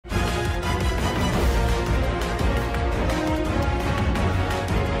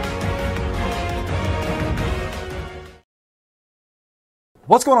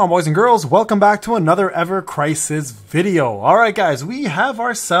What's going on, boys and girls? Welcome back to another Ever Crisis video. Alright guys, we have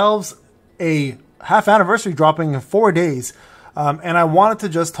ourselves a half anniversary dropping in 4 days. And I wanted to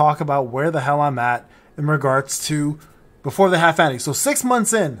just talk about where the hell I'm at in regards to before the half annie. So 6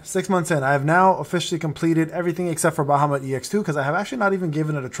 months in, I have now officially completed everything except for Bahamut EX2 because I have actually not even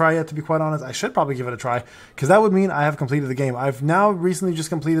given it a try yet, to be quite honest. I should probably give it a try because that would mean I have completed the game. I've now recently just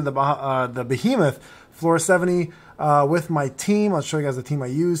completed the Behemoth Floor 70 with my team. I'll show you guys the team I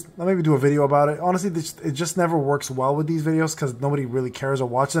used. I'll maybe do a video about it. Honestly, it just never works well with these videos because nobody really cares or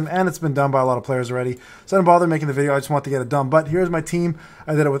watches them, and it's been done by a lot of players already. So I didn't bother making the video. I just want to get it done. But here's my team.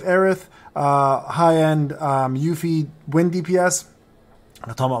 I did it with Aerith, high-end Yuffie wind DPS.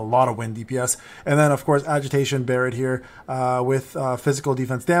 I'm talking about a lot of wind DPS. And then, of course, Agitation Barret here with physical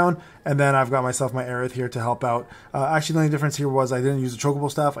defense down. And then I've got myself my Aerith here to help out. Actually, the only difference here was I didn't use the Chocobo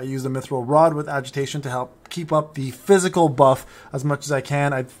Staff. I used the Mithril Rod with Agitation to help keep up the physical buff as much as I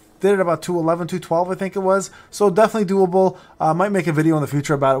can. I did it about 211, 212, I think it was. So definitely doable. Might make a video in the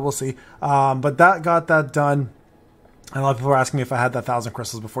future about it. We'll see. But that got that done. And a lot of people are asking me if I had that 1,000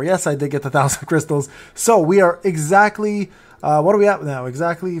 crystals before. Yes, I did get the 1,000 crystals. So we are exactly... what are we at now?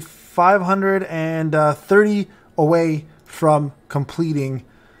 Exactly 530 away from completing.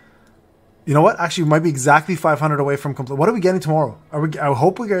 You know what? Actually, we might be exactly 500 away from complete. What are we getting tomorrow? I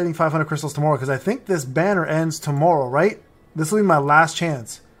hope we're getting 500 crystals tomorrow because I think this banner ends tomorrow, right? This will be my last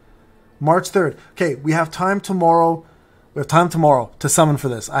chance. March 3rd. Okay, we have time tomorrow. We have time tomorrow to summon for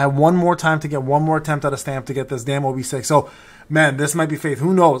this. I have one more time to get one more attempt at a stamp to get this damn OB6. So, man, this might be fate.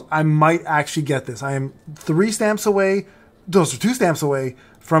 Who knows? I might actually get this. I am 3 stamps away. Those are 2 stamps away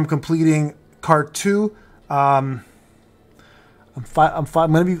from completing card 2. I'm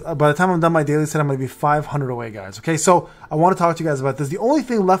gonna be, by the time I'm done my daily set, I'm gonna be 500 away, guys. Okay, so I want to talk to you guys about this. The only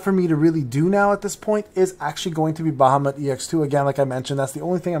thing left for me to really do now at this point is actually going to be Bahamut EX2 again. Like I mentioned, that's the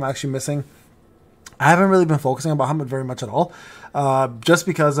only thing I'm actually missing. I haven't really been focusing on Bahamut very much at all, just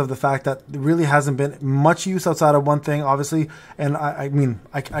because of the fact that there really hasn't been much use outside of one thing, obviously. And I mean,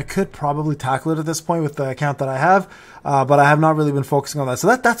 I could probably tackle it at this point with the account that I have, but I have not really been focusing on that.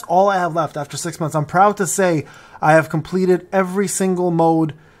 So that's all I have left after 6 months. I'm proud to say I have completed every single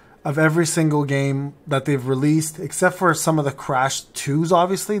mode of every single game that they've released, except for some of the Crash 2s,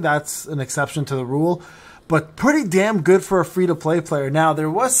 obviously. That's an exception to the rule. But pretty damn good for a free-to-play player. Now, there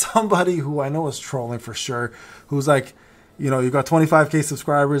was somebody who I know is trolling for sure, who's like, you know, you've got 25K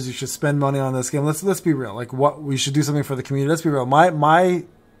subscribers, you should spend money on this game. Let's be real. Like, what we should do something for the community. Let's be real. My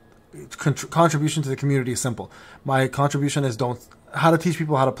contribution to the community is simple. My contribution is how to teach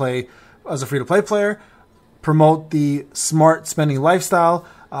people how to play as a free-to-play player, promote the smart spending lifestyle,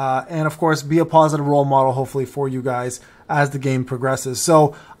 and of course, be a positive role model, hopefully, for you guys as the game progresses.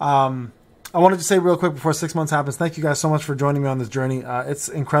 So, I wanted to say real quick before 6 months happens, thank you guys so much for joining me on this journey. It's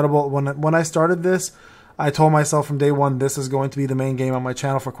incredible. When I started this, I told myself from day one, this is going to be the main game on my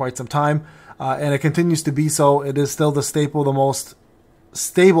channel for quite some time. And it continues to be so. It is still the staple, the most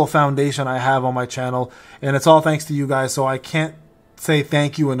stable foundation I have on my channel. And it's all thanks to you guys. So I can't say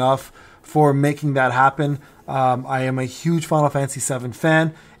thank you enough for making that happen. I am a huge Final Fantasy VII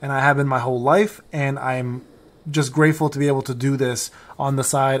fan, and I have been my whole life. And I'm just grateful to be able to do this on the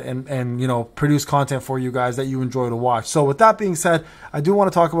side and you know, produce content for you guys that you enjoy to watch. So with that being said, I do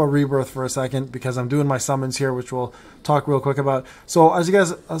want to talk about Rebirth for a second because I'm doing my summons here, which we'll talk real quick about. So as you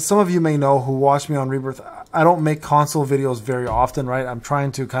guys, some of you may know who watch me on Rebirth, I don't make console videos very often, right? I'm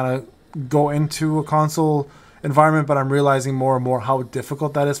trying to kind of go into a console environment, but I'm realizing more and more how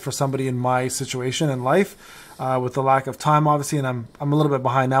difficult that is for somebody in my situation in life, with the lack of time, obviously, and I'm a little bit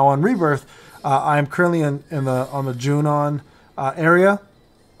behind now on Rebirth. I'm currently on the Junon area.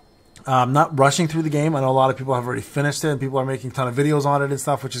 I'm not rushing through the game. I know a lot of people have already finished it, and people are making a ton of videos on it and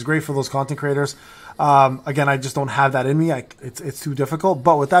stuff, which is great for those content creators. Again, I just don't have that in me. It's too difficult.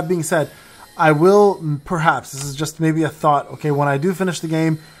 But with that being said, I will perhaps, this is just maybe a thought, okay, when I do finish the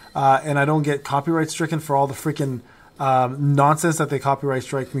game and I don't get copyright stricken for all the freaking nonsense that they copyright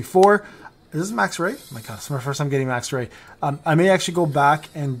strike me for. Is this Max Ray? Oh my God, it's my first time getting Max Ray. I may actually go back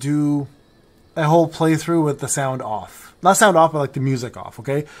and do a whole playthrough with the sound off. Not sound off, but like the music off,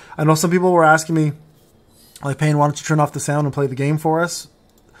 okay? I know some people were asking me, like, Payne, why don't you turn off the sound and play the game for us?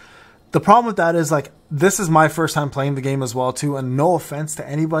 The problem with that is, like, this is my first time playing the game as well, too, and no offense to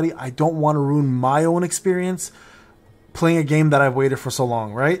anybody, I don't want to ruin my own experience playing a game that I've waited for so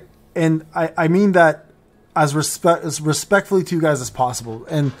long, right? And I mean that as respectfully to you guys as possible.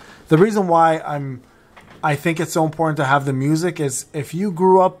 And the reason why I think it's so important to have the music is if you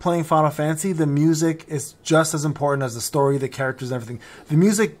grew up playing Final Fantasy, the music is just as important as the story, the characters, and everything. The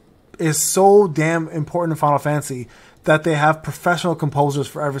music is so damn important in Final Fantasy that they have professional composers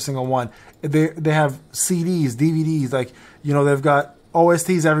for every single one. They have CDs, DVDs, like, you know, they've got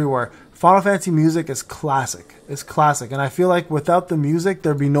OSTs everywhere. Final Fantasy music is classic. It's classic. And I feel like without the music,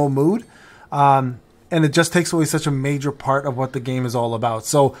 there'd be no mood. And it just takes away such a major part of what the game is all about.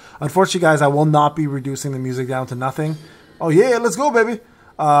 So, unfortunately, guys, I will not be reducing the music down to nothing. Oh, yeah, let's go, baby.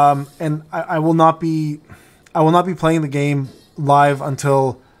 And I will not be playing the game live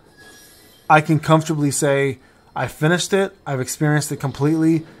until I can comfortably say I finished it, I've experienced it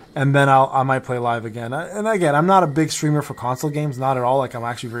completely, and then I might play live again. And again, I'm not a big streamer for console games, not at all. Like, I'm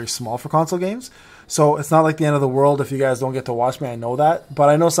actually very small for console games. So it's not like the end of the world if you guys don't get to watch me. I know that. But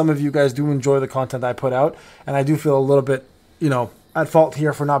I know some of you guys do enjoy the content I put out. And I do feel a little bit, you know, at fault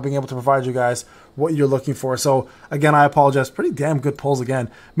here for not being able to provide you guys what you're looking for. So again, I apologize. Pretty damn good pulls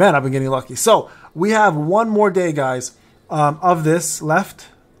again. Man, I've been getting lucky. So we have one more day, guys, of this left,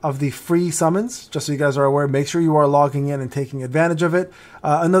 of the free summons, just so you guys are aware. Make sure you are logging in and taking advantage of it.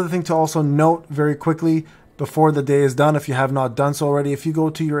 Another thing to also note very quickly before the day is done, if you have not done so already, if you go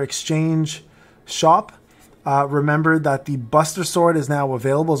to your exchange shop, remember that the Buster Sword is now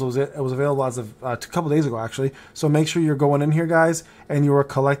available. It was available as of a couple days ago, actually. So make sure you're going in here, guys, and you are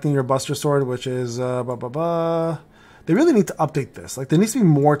collecting your Buster Sword, which is... They really need to update this. Like, there needs to be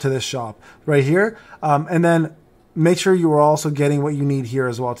more to this shop right here. And then make sure you are also getting what you need here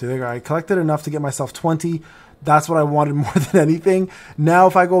as well, too. There you go. I collected enough to get myself 20. That's what I wanted more than anything. Now,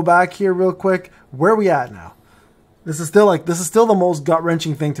 if I go back here real quick, where are we at now? This is still the most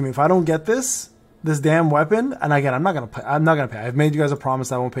gut-wrenching thing to me. If I don't get this damn weapon, and again, I'm not gonna pay. I've made you guys a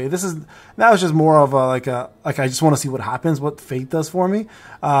promise I won't pay. That was just more of a I just want to see what happens, what fate does for me.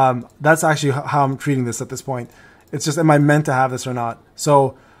 That's actually how I'm treating this at this point. It's just, am I meant to have this or not?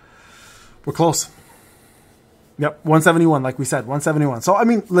 So we're close. Yep, 171, like we said, 171. So I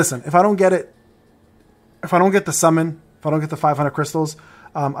mean, listen, if I don't get it, if I don't get the summon, if I don't get the 500 crystals,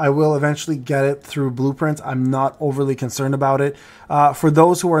 I will eventually get it through blueprints. I'm not overly concerned about it. For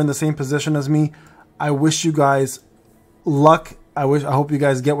those who are in the same position as me, I wish you guys luck. I hope you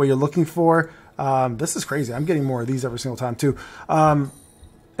guys get what you're looking for. This is crazy. I'm getting more of these every single time too.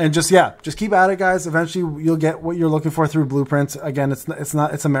 And just keep at it, guys. Eventually you'll get what you're looking for through blueprints. Again,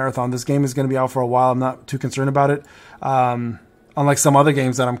 it's a marathon. This game is going to be out for a while. I'm not too concerned about it. Unlike some other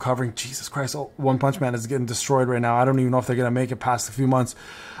games that I'm covering. Jesus Christ, One Punch Man is getting destroyed right now. I don't even know if they're going to make it past a few months.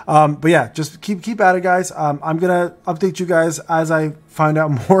 But yeah, just keep at it, guys. I'm going to update you guys as I find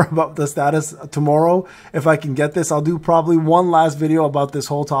out more about the status tomorrow. If I can get this, I'll do probably one last video about this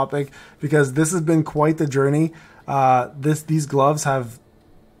whole topic, because this has been quite the journey. These gloves have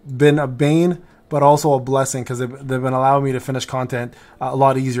been a bane, but also a blessing, because they've been allowing me to finish content a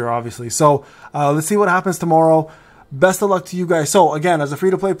lot easier, obviously. So let's see what happens tomorrow. Best of luck to you guys. So again, as a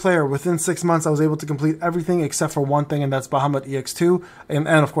free-to-play player, within 6 months, I was able to complete everything except for one thing, and that's Bahamut EX2, and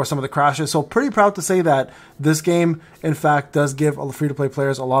of course some of the crashes. So pretty proud to say that this game, in fact, does give free-to-play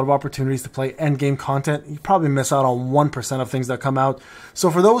players a lot of opportunities to play end-game content. You probably miss out on 1% of things that come out.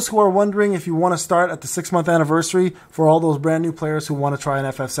 So for those who are wondering if you want to start at the 6-month anniversary, for all those brand new players who want to try an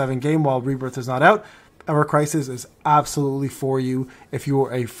FF7 game while Rebirth is not out, Ever Crisis is absolutely for you if you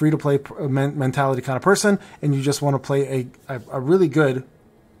are a free-to-play mentality kind of person and you just want to play a really good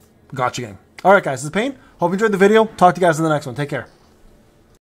gacha game. All right, guys, this is Payne. Hope you enjoyed the video. Talk to you guys in the next one. Take care.